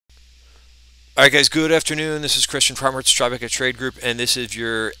All right, guys, good afternoon. This is Christian from Tribeca Trade Group, and this is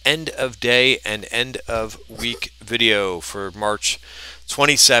your end of day and end of week video for March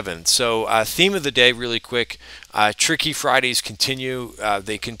 27th. So, theme of the day, really quick. Tricky Fridays continue.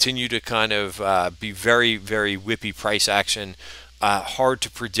 They continue to kind of be very, very whippy price action. Hard to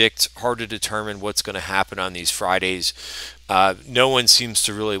predict, hard to determine what's going to happen on these Fridays. No one seems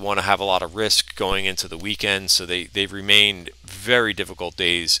to really want to have a lot of risk going into the weekend, so they've remained very difficult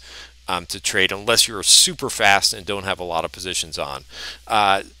days to trade unless you're super fast and don't have a lot of positions on.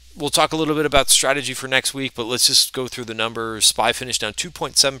 We'll talk a little bit about strategy for next week, but let's just go through the numbers. SPY finished down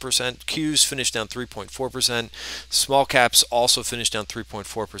 2.7%. Qs finished down 3.4%. Small caps also finished down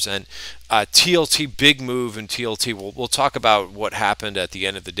 3.4%. TLT, big move in TLT. We'll talk about what happened at the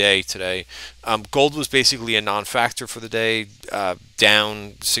end of the day today. Gold was basically a non-factor for the day,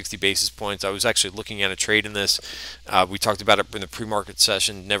 down 60 basis points. I was actually looking at a trade in this. We talked about it in the pre-market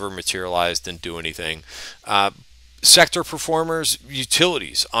session, never materialized, didn't do anything. Sector performers,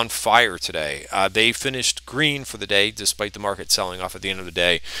 utilities on fire today. They finished green for the day despite the market selling off at the end of the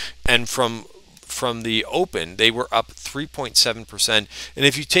day. And from the open, they were up 3.7%. And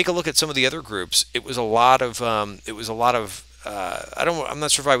if you take a look at some of the other groups, it was a lot of I'm not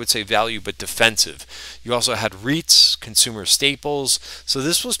sure if I would say value, but defensive. You also had REITs, consumer staples. So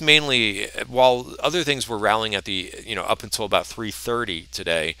this was mainly, while other things were rallying at the, up until about 3:30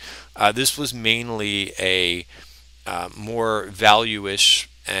 today, this was mainly a more value-ish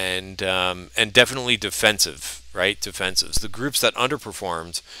and definitely defensive, right? Defensives. The groups that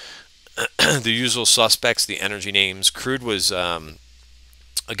underperformed, the usual suspects, the energy names. Crude was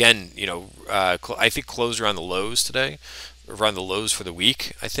again, I think closed around the lows today, around the lows for the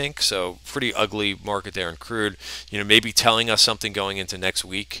week, I think. So pretty ugly market there in crude. Maybe telling us something going into next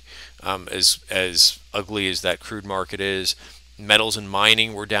week, as ugly as that crude market is. Metals and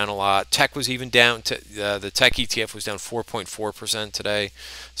mining were down a lot. Tech was even down. The tech ETF was down 4.4% today.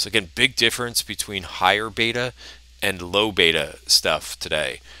 So again, big difference between higher beta and low beta stuff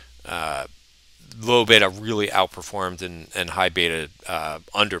today. Low beta really outperformed and high beta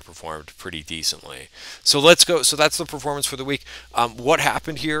underperformed pretty decently. So let's go. So that's the performance for the week. What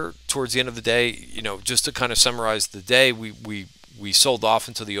happened here towards the end of the day? Just to kind of summarize the day, we sold off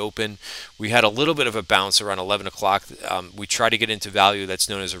into the open. We had a little bit of a bounce around 11 o'clock. We try to get into value. That's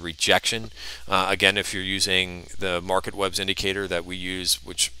known as a rejection. Again, if you're using the Market Webs indicator that we use,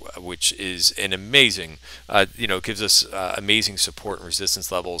 which is an amazing, gives us amazing support and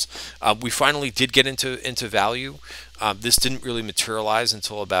resistance levels. We finally did get into value. This didn't really materialize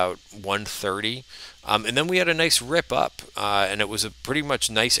until about 1:30. And then we had a nice rip up, and it was a pretty much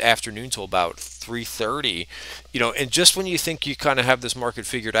nice afternoon till about 3:30. And just when you think you kind of have this market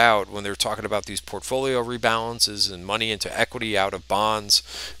figured out, when they're talking about these portfolio rebalances and money into equity out of bonds,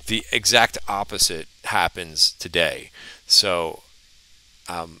 the exact opposite happens today. So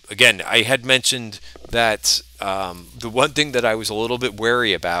again, I had mentioned that the one thing that I was a little bit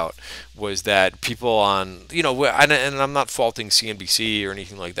wary about was that people on, and I'm not faulting CNBC or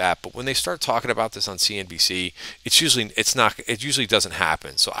anything like that, but when they start talking about this on CNBC, it usually doesn't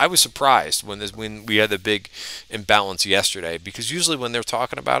happen. So I was surprised when we had the big imbalance yesterday, because usually when they're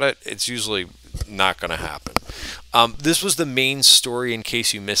talking about it, it's usually not going to happen. This was the main story in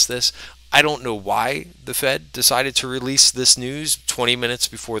case you missed this. I don't know why the Fed decided to release this news 20 minutes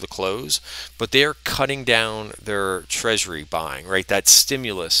before the close, but they're cutting down their treasury buying, right? That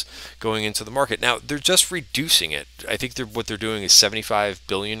stimulus going into the market. Now, they're just reducing it. I think what they're doing is 75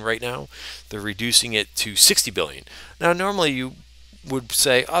 billion right now. They're reducing it to 60 billion. Now, normally you would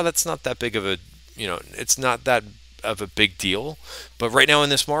say, oh, that's not that big of a, it's not that of a big deal. But right now in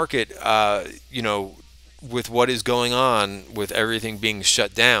this market, with what is going on, with everything being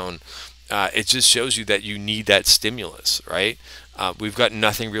shut down, it just shows you that you need that stimulus, right? We've got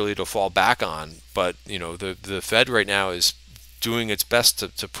nothing really to fall back on, but the Fed right now is doing its best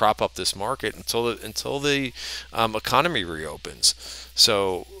to prop up this market until the economy reopens.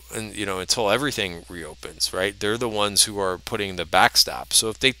 So, and until everything reopens, right? They're the ones who are putting the backstop. So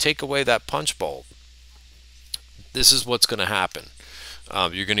if they take away that punch bowl, this is what's going to happen.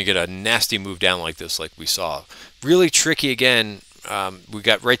 You're going to get a nasty move down like this, like we saw. Really tricky again. We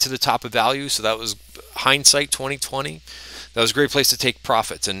got right to the top of value, so that was hindsight 2020. That was a great place to take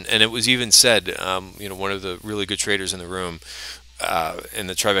profits, and it was even said, one of the really good traders in the room, in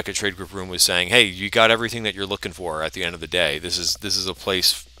the Tribeca Trade Group room, was saying, "Hey, you got everything that you're looking for at the end of the day. This is a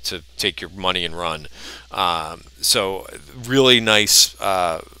place to take your money and run." So really nice.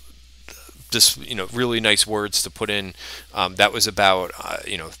 Really nice words to put in. That was about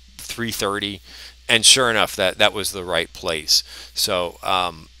 3:30. And sure enough, that was the right place. So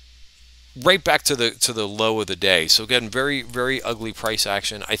right back to the low of the day. So again, very very ugly price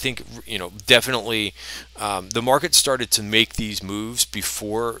action. I think definitely the market started to make these moves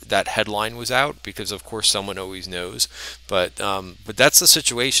before that headline was out because of course someone always knows. But that's the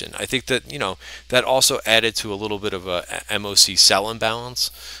situation. I think that that also added to a little bit of a MOC sell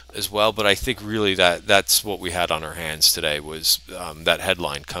imbalance as well. But I think really that's what we had on our hands today was that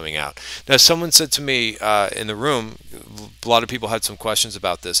headline coming out. Now someone said to me in the room, a lot of people had some questions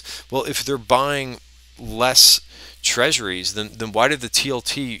about this. Well, if they're buying less treasuries, then why did the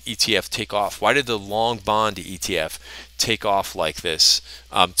TLT ETF take off? Why did the long bond ETF take off like this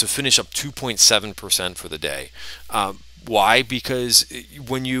to finish up 2.7% for the day? Why? Because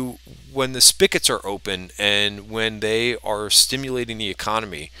when the spigots are open and when they are stimulating the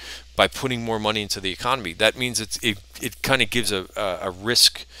economy by putting more money into the economy, that means it kind of gives a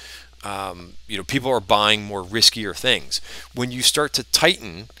risk. People are buying more riskier things. When you start to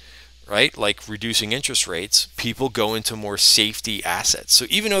tighten, right, like reducing interest rates, people go into more safety assets. So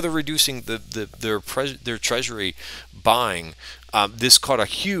even though they're reducing their treasury buying, this caught a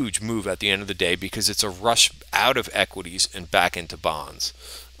huge move at the end of the day because it's a rush out of equities and back into bonds.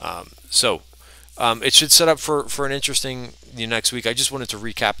 It should set up for an interesting next week. I just wanted to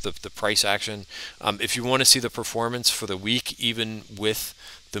recap the price action. If you want to see the performance for the week, even with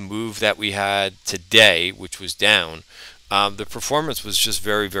the move that we had today, which was down, the performance was just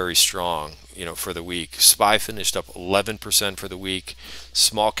very, very strong, for the week. SPY finished up 11% for the week.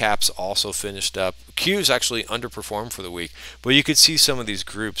 Small caps also finished up. Q's actually underperformed for the week, but you could see some of these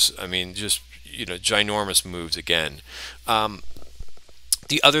groups, just, ginormous moves again.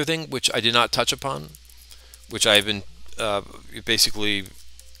 The other thing, which I did not touch upon, which I've been basically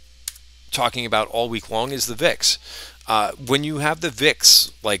talking about all week long, is the VIX. When you have the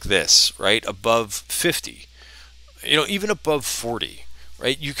VIX like this, right, above 50, even above 40,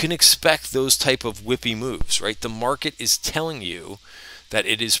 right, you can expect those type of whippy moves, right? The market is telling you that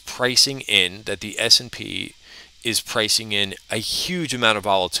it is pricing in, that the S&P is pricing in a huge amount of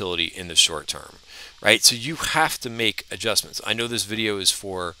volatility in the short term, right? So you have to make adjustments. I know this video is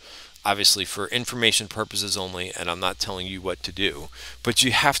obviously for information purposes only, and I'm not telling you what to do, but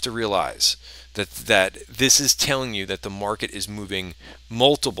you have to realize that this is telling you that the market is moving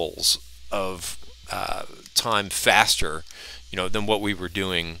multiples of time faster, than what we were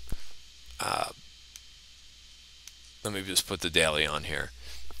doing. Let me just put the daily on here.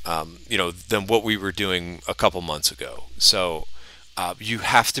 Than what we were doing a couple months ago. So you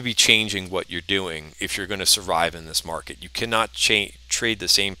have to be changing what you're doing if you're going to survive in this market. You cannot trade the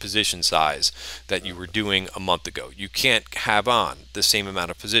same position size that you were doing a month ago. You can't have on the same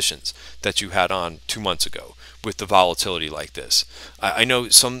amount of positions that you had on 2 months ago with the volatility like this. I know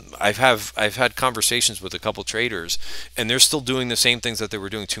I've had conversations with a couple traders, and they're still doing the same things that they were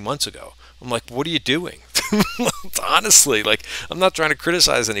doing 2 months ago. I'm like, what are you doing? Honestly, like, I'm not trying to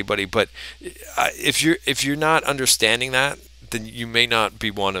criticize anybody, but if you're not understanding that, then you may not be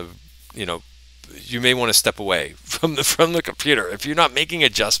one of, you may want to step away from the computer if you're not making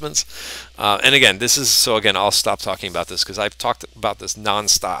adjustments. And again, I'll stop talking about this because I've talked about this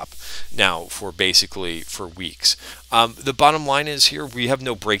nonstop now for weeks. The bottom line is here, we have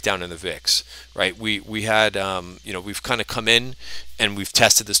no breakdown in the VIX, right? We had, we've kind of come in and we've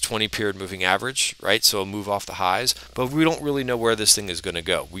tested this 20 period moving average, right? So a move off the highs, but we don't really know where this thing is going to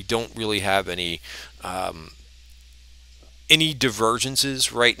go. We don't really have any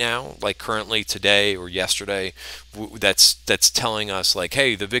divergences right now, like currently today or yesterday, that's telling us like,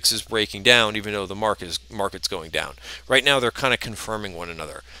 hey, the VIX is breaking down even though the market's going down. Right now they're kind of confirming one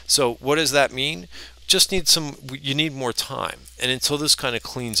another. So what does that mean? Just you need more time, and until this kind of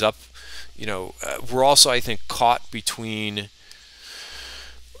cleans up, we're also, I think, caught between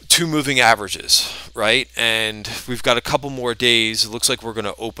two moving averages, right? And we've got a couple more days. It looks like we're going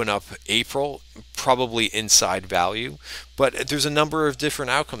to open up April, probably inside value, but there's a number of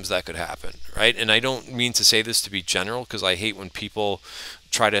different outcomes that could happen, right? And I don't mean to say this to be general, because I hate when people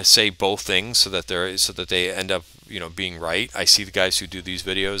try to say both things so that they end up, being right. I see the guys who do these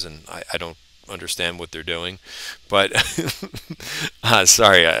videos, and I don't understand what they're doing, but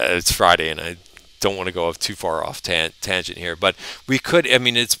sorry, it's Friday and I don't want to go too far off tangent here, but we could,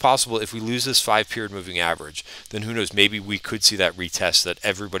 it's possible if we lose this 5 period moving average, then who knows, maybe we could see that retest that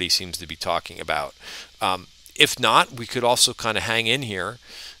everybody seems to be talking about. If not, we could also kind of hang in here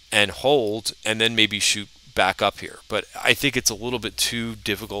and hold and then maybe shoot back up here. But I think it's a little bit too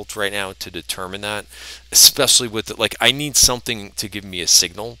difficult right now to determine that, especially with I need something to give me a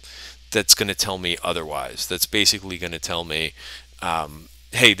signal that's going to tell me otherwise. That's basically going to tell me,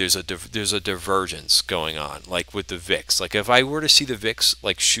 hey, there's a divergence going on, like with the VIX. Like if I were to see the VIX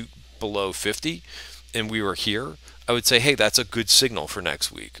shoot below 50 and we were here, I would say, hey, that's a good signal for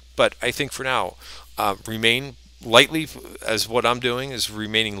next week. But I think for now, remain lightly, as what I'm doing is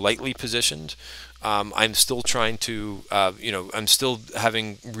remaining lightly positioned. I'm still trying to, I'm still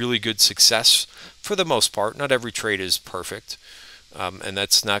having really good success for the most part. Not every trade is perfect, and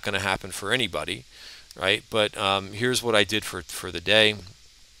that's not going to happen for anybody, right? But here's what I did for the day.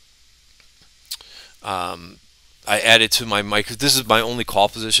 I added to my micro. This is my only call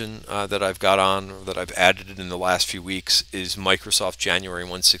position that I've got on, or that I've added in the last few weeks, is Microsoft January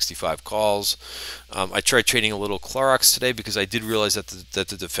 165 calls. I tried trading a little Clorox today because I did realize that the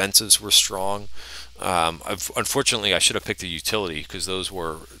defensives were strong. Unfortunately, I should have picked a utility because those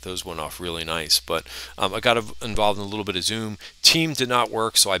went off really nice. But I got involved in a little bit of Zoom. Team did not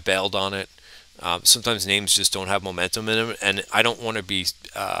work, so I bailed on it. Sometimes names just don't have momentum in them, and I don't want to be.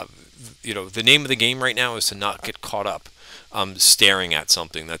 The name of the game right now is to not get caught up staring at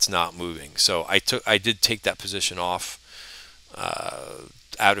something that's not moving. So I did take that position off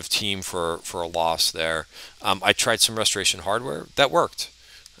out of team for a loss there. I tried some Restoration Hardware. That worked.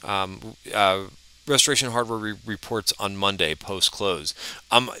 Restoration Hardware reports on Monday post-close.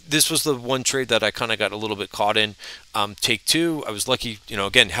 This was the one trade that I kind of got a little bit caught in. Take two. I was lucky,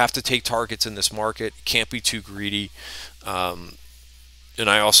 again, have to take targets in this market. Can't be too greedy. And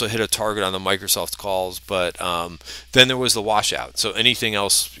I also hit a target on the Microsoft calls, but then there was the washout. So anything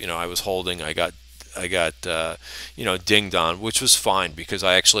else, I was holding, I got dinged on, which was fine because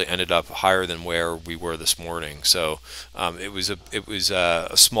I actually ended up higher than where we were this morning. So it was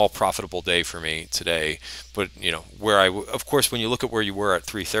a small profitable day for me today. But of course, when you look at where you were at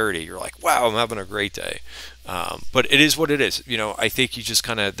 3:30, you're like, wow, I'm having a great day. But it is what it is. I think you just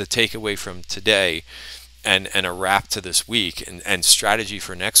kind of the takeaway from today. And a wrap to this week and strategy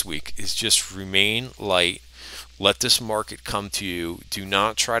for next week is just remain light. Let this market come to you. Do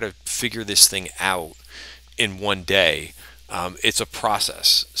not try to figure this thing out in one day. It's a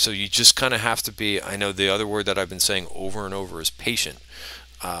process. So you just kind of have to be, I know the other word that I've been saying over and over is patient.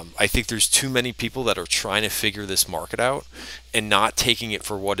 I think there's too many people that are trying to figure this market out and not taking it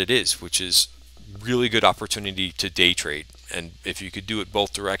for what it is, which is really good opportunity to day trade. And if you could do it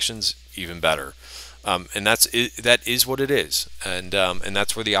both directions, even better. And that is what it is, and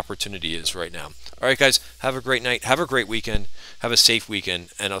that's where the opportunity is right now. All right, guys, have a great night, have a great weekend, have a safe weekend,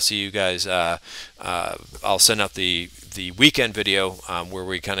 and I'll see you guys. I'll send out the weekend video where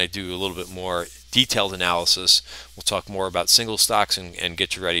we kind of do a little bit more detailed analysis. We'll talk more about single stocks and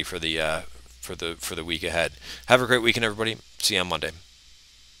get you ready for the week ahead. Have a great weekend, everybody. See you on Monday.